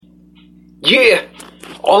Yeah,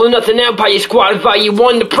 All or Nothing Empire Squad Volume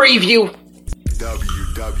 1, the preview.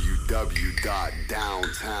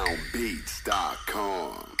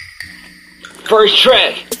 www.downtownbeats.com. First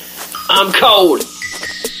track, I'm Cold,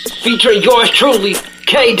 featuring yours truly,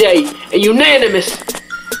 K-Day, and Unanimus.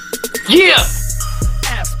 Yeah!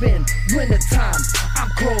 Aspen, wintertime, I'm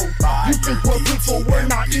cold. You think we're people, we're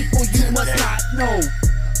not equal, you must not know.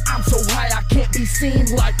 I'm so high I can't be seen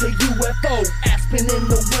like a UFO. Aspen in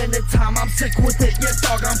the wintertime, I'm sick with it, yeah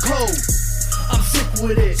dog, I'm cold. I'm sick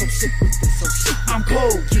with it, so sick with this, so sick. I'm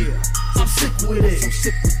cold, yeah. I'm sick with it, so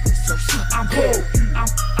sick with this, so sick. I'm cold,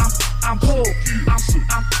 I'm cold,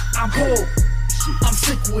 I'm cold. I'm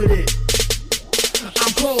sick with it.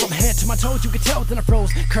 I'm cold. From head to my toes, you can tell that I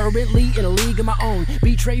froze. Currently in a league of my own.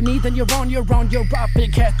 Betray me, then you're on. You're rough,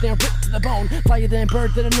 big cat, then ripped to the bone. Flyer than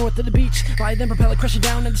bird to the north of the beach. Fly then propeller crushing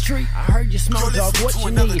down in the street. I heard you smell, dog, what you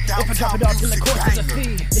need. If I drop it off in the course, it's a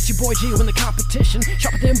fee. It's your boy G win the competition.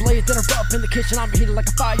 Sharper than blades that are up in the kitchen. I'm heated like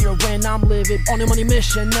a fire when I'm livid. On a money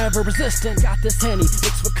mission, never resistant. Got this Henny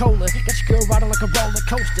mixed with cola. Got your girl riding like a roller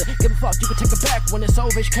coaster. Give a fuck, you can take it back when it's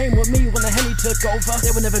over. She came with me when the Henny took over.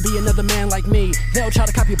 There will never be another man like me. They'll try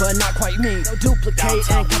to copy, but not quite me. They'll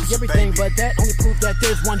duplicate and copy everything, but that only proves that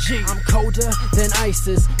there's one G. I'm colder than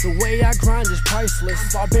ISIS. The way I grind is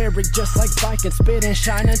priceless. Barbaric, just like Viking. Spit and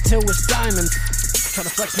shine until it's diamonds. Try to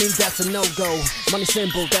flex me, that's a no-go. Money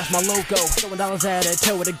symbol, that's my logo. Throwing dollars at it,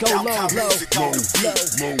 tell it to go low.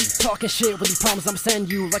 Talking shit with these problems I'm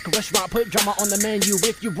sending you. Like a restaurant, put drama on the menu.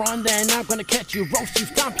 If you run, then I'm gonna catch you. Roast you,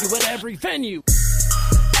 stomp you at every venue.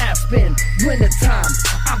 Aspen, wintertime,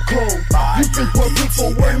 I'm cold. You think we're people,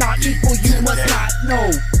 we're not equal, you must not know.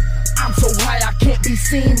 I'm so high I can't be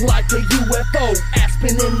seen like a UFO.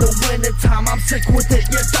 Aspen in the wintertime, I'm sick with it,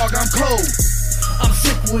 yeah dog, I'm cold. I'm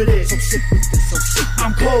sick with it, so sick with this, so sick.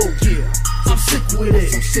 I'm cold, yeah. I'm sick with it,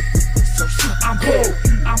 so sick with this, so sick. I'm cold,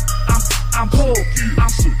 I'm cold,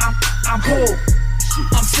 I'm cold.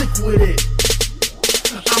 I'm sick with it.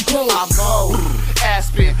 I'm cold. I'm cold.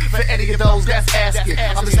 Aspen, for any of those that's asking.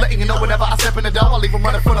 I'm just letting you know whenever I step in the door, I leave them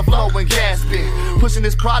running for the flow and gasping. Pushing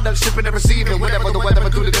this product, shipping and receiving. Whatever the weather,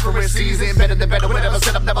 through the different season. Better than better, whatever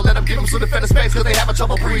set up, never let them give them through the better space, cause they having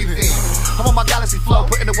trouble breathing. I'm on my galaxy flow,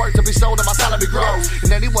 putting the work to be sold and my salary grows.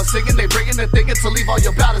 And anyone singing, they bringing the thinking to leave all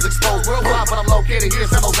your battles exposed. Worldwide, but I'm located here,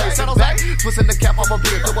 San Jose. Settle back, twisting the cap on my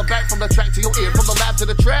beard. Throw it back from the track to your ear, from the lab to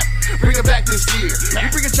the trap. Bring it back this year. You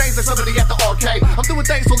bringing change like somebody at the arcade. I'm doing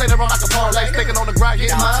things so later on I can parlay. Thinking on the grind,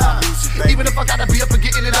 getting mine. Even if I gotta be up and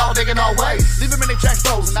getting it all, they can always leave them in their tracks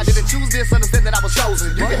frozen. I didn't choose this, understand that I was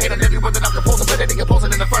chosen. You can hate on everyone that I'm composing, but they ain't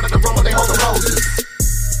composing in the front of the room where they hold the roses.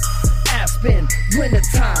 Aspen,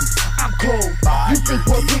 wintertime, I'm cold. You think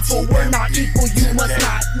we're people, we're not equal, you must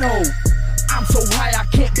not know. I'm so high I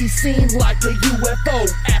can't be seen like a UFO.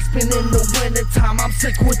 Aspen in the wintertime, I'm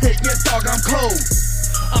sick with it, yeah dog, I'm cold.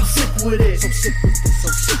 I'm sick with it, so sick with this,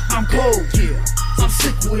 so sick. I'm cold, yeah. I'm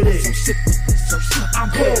sick with it, so sick with this, so sick. I'm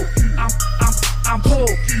cold, I'm cold,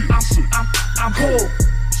 I'm cold.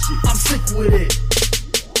 I'm sick with it.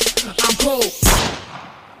 I'm cold.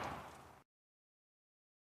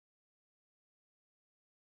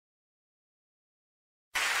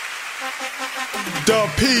 Dub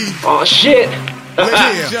P. Oh shit.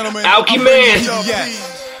 Ladies and gentlemen, Alky Man.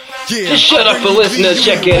 Just shut up and listen and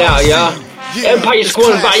check it out, y'all. Empire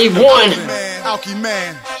Squad Volume 1. Alky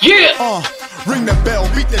Man. Yeah. Ring the bell,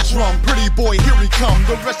 beat the drum, pretty boy, here he come.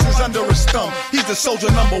 The rest is under his thumb. He's the soldier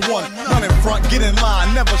number one. None in front, get in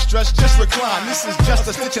line. Never stress, just recline. This is just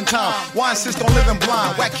a stitch in time. Why insist on living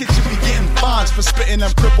blind? Whack kids should be getting fines for spitting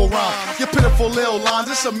them cripple rhymes. Your pitiful little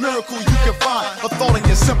lines, it's a miracle you can find. A thought in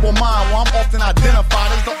your simple mind, where I'm often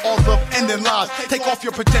identified as the author of ending lives. Take off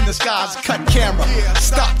your pretend disguise, cut camera.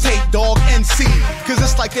 Stop tape, dog, NC. Cause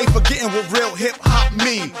it's like they forgetting what real hip hop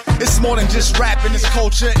mean. It's more than just rapping, it's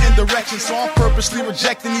culture and direction. So I'm purposely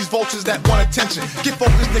rejecting these vultures that want attention. Get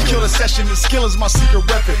focused and kill the session. The skill is my secret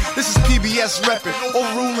weapon. This is PBS reppin',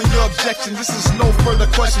 overruling your objection. This is no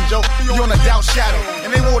further question, Joe. You're on a doubt shadow,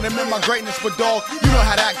 and they won't admit my greatness, but dog, you know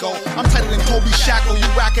how that go. I'm tighter than Kobe Shackle. You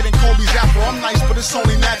racket than Kobe's afro. I'm nice, but it's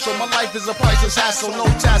only natural. My life is a priceless hassle,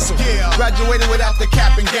 no tassel. Graduated without the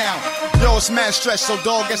cap and gown. Yo, it's mad stretch, so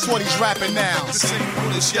dog, guess what? He's rapping now. This ain't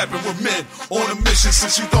foolish yapping. We're men on a mission.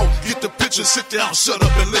 Since you don't get the picture, sit down, shut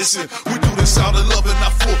up and listen. We do this out of love and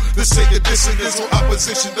not for the sake of dissing. There's no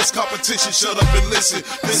opposition, there's competition. Shut up and listen.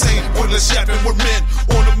 This ain't pointless yapping. We're men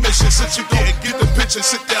on a mission. Since you don't get the picture,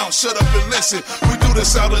 sit down, down, shut up and listen. We do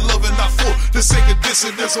this out of love and not for the sake of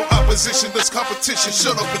dissing. There's no opposition, there's competition,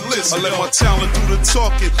 shut up and listen. I let my talent do the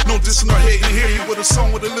talking, no dissing or hating. Hear you with a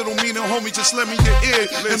song with a little meaning, homie, just let me your ear,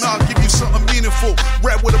 and I'll give you something meaningful.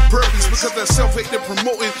 Rap with a purpose, because that self-hate they're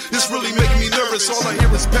promoting is really making me nervous. All I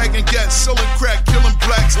hear is bagging gas, selling crack, killing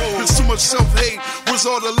blacks. There's too much self-hate, where's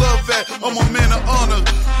all the love at? I'm a man of honor,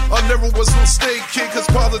 I never was no state kid, cause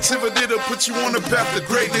positivity to put you on the path to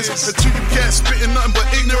greatness. Until you can't spitting nothing but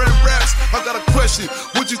ignorant raps. I got a question,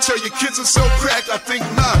 would you tell your kids to sell crack? I think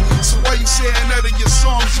not. So why you saying that in your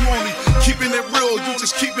songs? You only keeping it real, you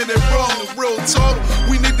just keeping it wrong. Real talk,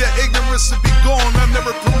 we need that ignorance to be gone. I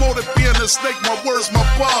never promoted being a snake, my words, my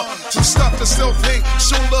bar. So stop the self-hate,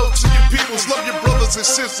 show love to your peoples. Love your brothers and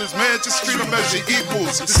sisters, man, just treat them as your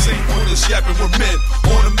equals. This ain't foolish yapping, we're men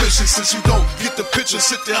on a mission. Since you don't get the picture,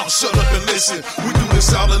 sit down, shut up and listen. We do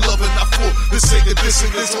this out of love and not for the sake of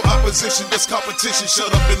dissing. There's no opposition, there's competition,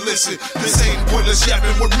 shut up and listen. This ain't pointless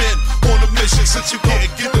yapping, we're men on a mission. Since you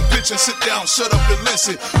can't get the picture, sit down, shut up and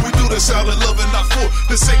listen. We do this out of love and not for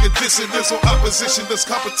the sake of dissing. There's no opposition, there's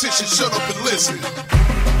competition, shut up and listen.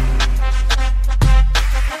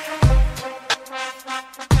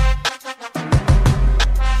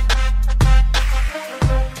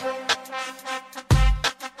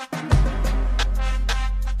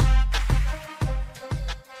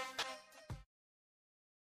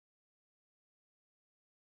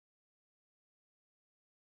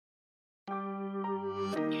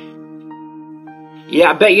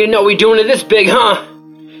 Yeah, I bet you know we doing it this big, huh?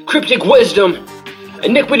 Cryptic Wisdom,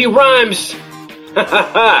 Iniquity Rhymes,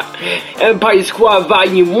 Empire Squad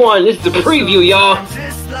Volume 1. This is the preview, y'all.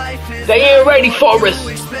 They ain't ready for us.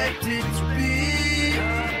 You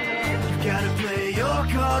gotta play your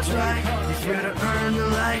cards right. You gotta earn the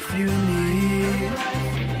life you need.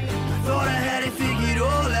 I thought I had it figured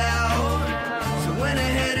all out, so went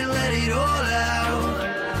ahead and let it all out.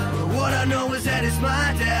 But what I know is that it's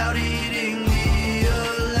my doubt eating me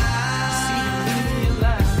alive.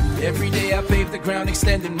 Every day I pave the ground,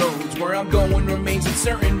 extending roads. Where I'm going remains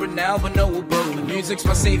uncertain, but now but no abode. The music's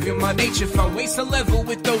my savior, my nature. If I waste a level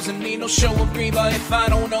with those in me, no show of green. But if I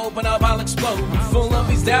don't open up, I'll explode. I'm full of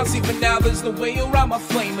these doubts, even now there's no way around my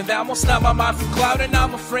flame. And that won't stop my mind from clouding.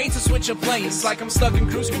 I'm afraid to switch a plane. It's like I'm stuck in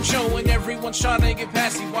cruise control and everyone's trying to get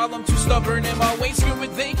past me, while I'm too stubborn in my way. Screw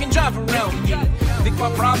it, they can drive around me. Think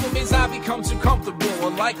my problem is I become too comfortable.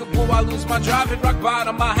 Unlikable, I lose my drive at rock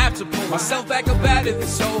bottom. I have to pull myself back up out of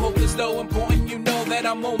this so hopeless, though important. You know that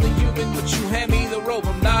I'm only human, but you hand me the rope,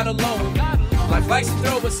 I'm not alone. Life likes to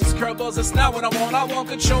throw us these curveballs, that's not what I want. I want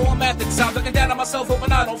control, I'm at the top, looking down on myself,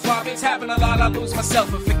 hoping I don't flop. It's happened a lot, I lose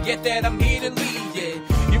myself and forget that I'm here to lead, yeah.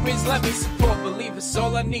 You is let me support, believe it's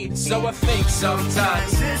all I need. So I think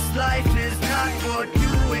sometimes this life is not what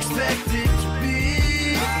you expect it to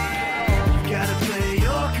be. You gotta play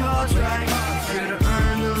your cards right. You gotta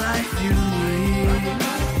earn the life you need.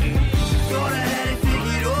 Thought I had it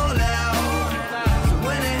figured all out, so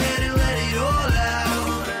went ahead and let it all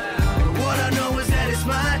out. But what I know is that it's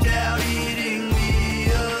my doubt eating me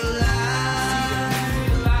alive.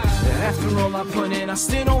 after all I put in, I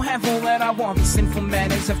still don't have all that I want. These sinful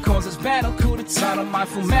manners have caused this battle, coup d'etat. I'm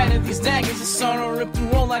mindful man of these daggers of sorrow rip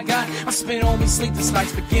through all I got. I spent all these sleepless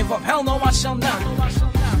nights, but give up, hell no I shall not.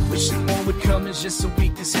 Wishing more would come is just a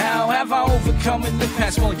weakness. How have I overcome in the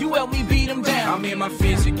past? Well, you helped me beat them down. I'm in my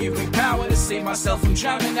fears, you give me power to save myself from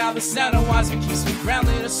drowning. Now the sound of wise keeps me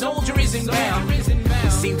grounded. A soldier isn't bound.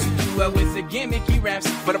 Seem to do well with the gimmicky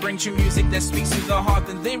raps, but I bring true music that speaks to the heart.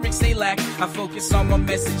 The lyrics they lack, I focus on my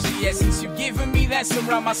message, the essence you're giving me. That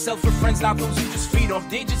surround myself with friends, not those who just feed off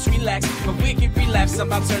digits. Relax, a wicked relapse.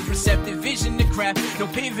 Somehow turns receptive vision to crap. No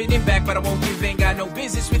pivoting back, but I won't give in. Got no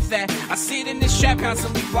business with that. I sit in this trap,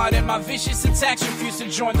 constantly plotting my vicious attacks. Refuse to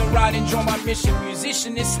join the ride and join my mission.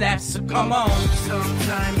 Musician is snaps, so come on.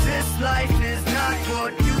 Sometimes this life is not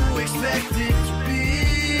what you expect it to be.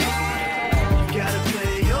 You gotta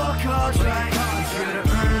play your cards right. You gotta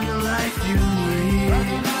earn the life you need.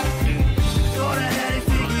 Thought I had it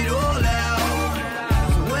figured all out,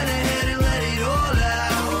 so went ahead and let it all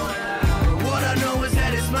out. But what I know is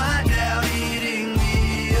that it's my doubt eating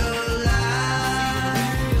me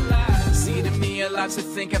alive. See, to me a lot to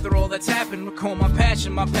think after all that's happened. Recall my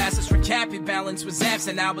passion, my past is recapping. Balance was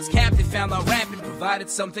absent, I was captive, found out rapping. Provided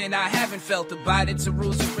something I haven't felt, abided to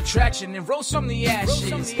rules of attraction and rose from the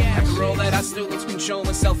ashes. After all that I still lose control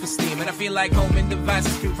and self-esteem, and I feel like homing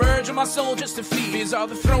devices converge on my soul just to feed. Fears are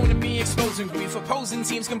the throne to me, exposing grief, opposing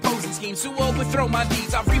teams, composing schemes to overthrow my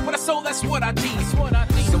deeds. I reap what I sow, that's what I deem. So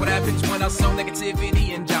what happens when I sow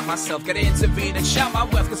negativity and doubt myself? Gotta intervene and shout my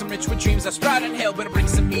wealth, cause I'm rich with dreams I sprout in hell, but it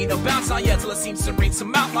brings some meat, no bounce on yet till it seems to incarcerate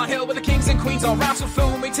some out my hell with the kings and queens all round. So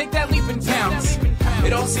film me, take that leap and pounce.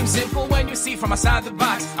 It all seems simple when you see from outside the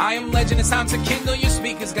box. I am legend, it's time to kindle your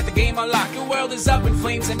speakers. Got the game unlocked, your world is up in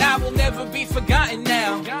flames, and I will never be forgotten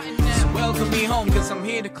now. So welcome me home, cause I'm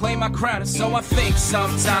here to claim my crown. And so I think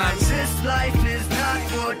sometimes this life is not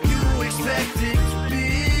what you expect it to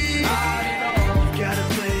be. You gotta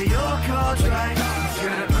play your cards right. You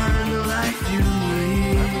gotta earn the life you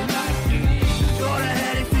need. Thought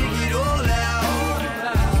ahead and figured all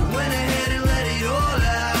out. Went ahead and let it all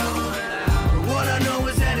out. But what I know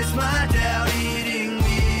is that it's my doubt eating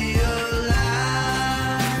me alive.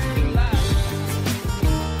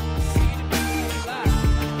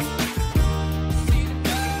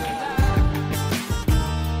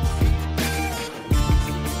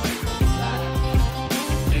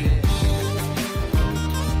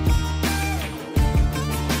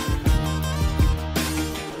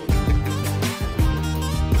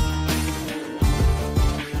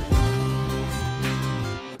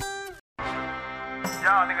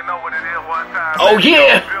 Oh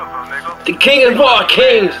yeah, the king of all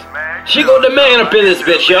kings, Chico, Daman up in this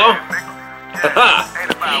bitch, y'all.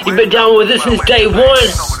 Haha, you been down with this since day one.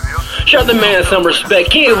 Show the man some respect.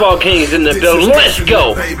 King of all kings in the building. Let's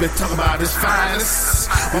go. Baby, talk about his finest.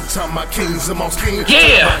 I'm talking about kings amongst kings. Yeah.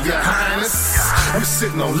 Talking about your highness. I'm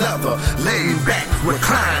sitting on leather, laid back,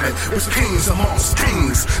 reclining. With kings amongst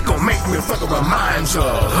kings. Gonna make me fuck remind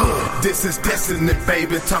ya. This is destiny,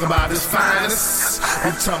 baby. Talk about his finest.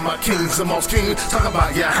 I'm talking about kings amongst kings. Talk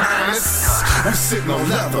about your highness. I'm sitting on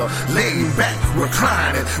leather, laid back,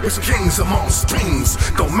 reclining. With kings amongst kings.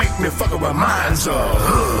 Gonna make me fuck remind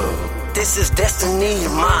ya. This is destiny,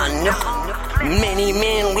 my nigga. Many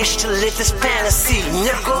men wish to live this fantasy,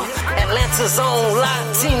 nigga. Atlanta's own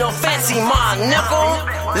Latino fancy, my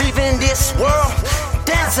nigga. Leaving this world,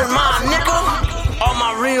 dancing, my nigga. All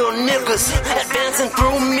my real niggas advancing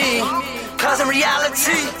through me. Cause in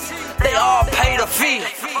reality, they all pay the fee.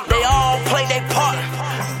 They all play their part,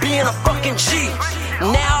 being a fucking G.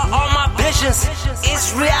 Now all my visions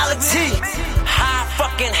is reality. High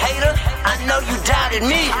fucking hater, I know you doubted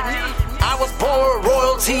me. I was born with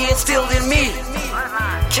royalty instilled in me.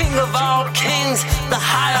 King of all kings, the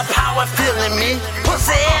higher power filling me.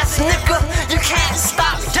 Pussy ass nigga, you can't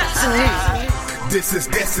stop destiny. This is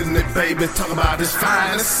destiny, baby. Talk about his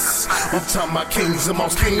finest. I'm talking about kings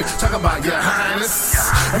amongst kings. Talk about your highness.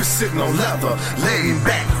 I'm sitting on leather, laid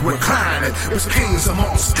back, reclining. With kings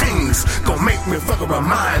amongst kings. Gonna make me fuck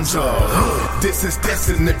remind ya. This is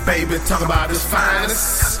destiny, baby. Talk about his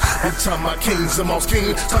finest. I'm talking about kings amongst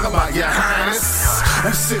kings. Talk about your highness.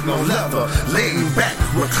 I'm sitting on leather, laid back,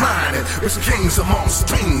 reclining. With kings amongst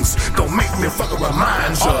kings. Gonna make me fuck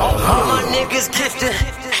remind ya. All my niggas gifted,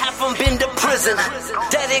 half them been to prison.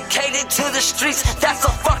 Dedicated to the streets, that's a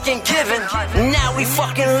fucking given. Now we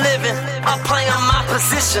fucking living, I'm playing my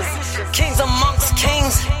position. Kings amongst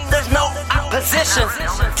kings, there's no opposition.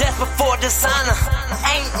 Death before dishonor,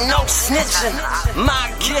 ain't no snitching. My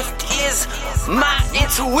gift is my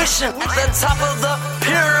intuition. At the top of the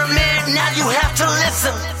pyramid, now you have to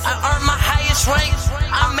listen. I earn my highest rank,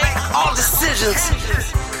 I make all decisions.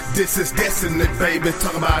 This is destiny, baby.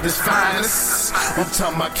 Talk about his finest. I'm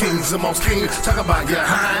talking about kings amongst kings. Talk about your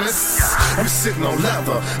highness. I'm sitting on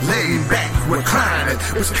leather, laid back, reclining.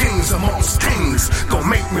 With kings amongst kings. Gonna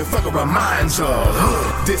make me fuck remind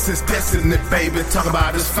ya. This is destiny, baby. Talk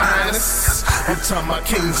about his finest. I'm talking about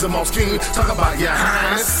kings amongst kings. Talk about your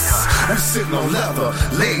highness. I'm sitting on leather,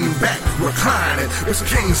 laid back, reclining. With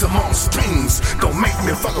kings amongst kings. Gonna make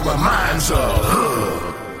me fuck remind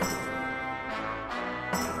ya.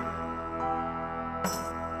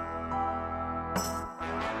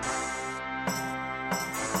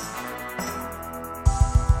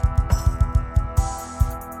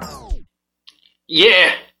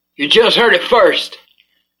 Yeah, you just heard it first.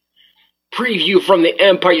 Preview from the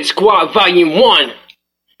Empire Squad Volume 1.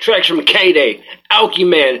 Tracks from K-Day,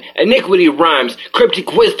 Alchemy, Iniquity Rhymes,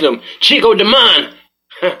 Cryptic Wisdom, Chico, Daman.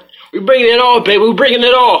 We bringing it all, baby. We bringing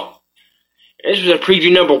it all. And this was a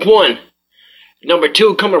preview number 1. Number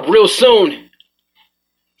 2 coming real soon.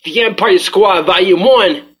 The Empire Squad Volume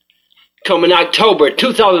 1 coming October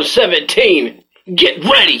 2017. Get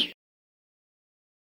ready.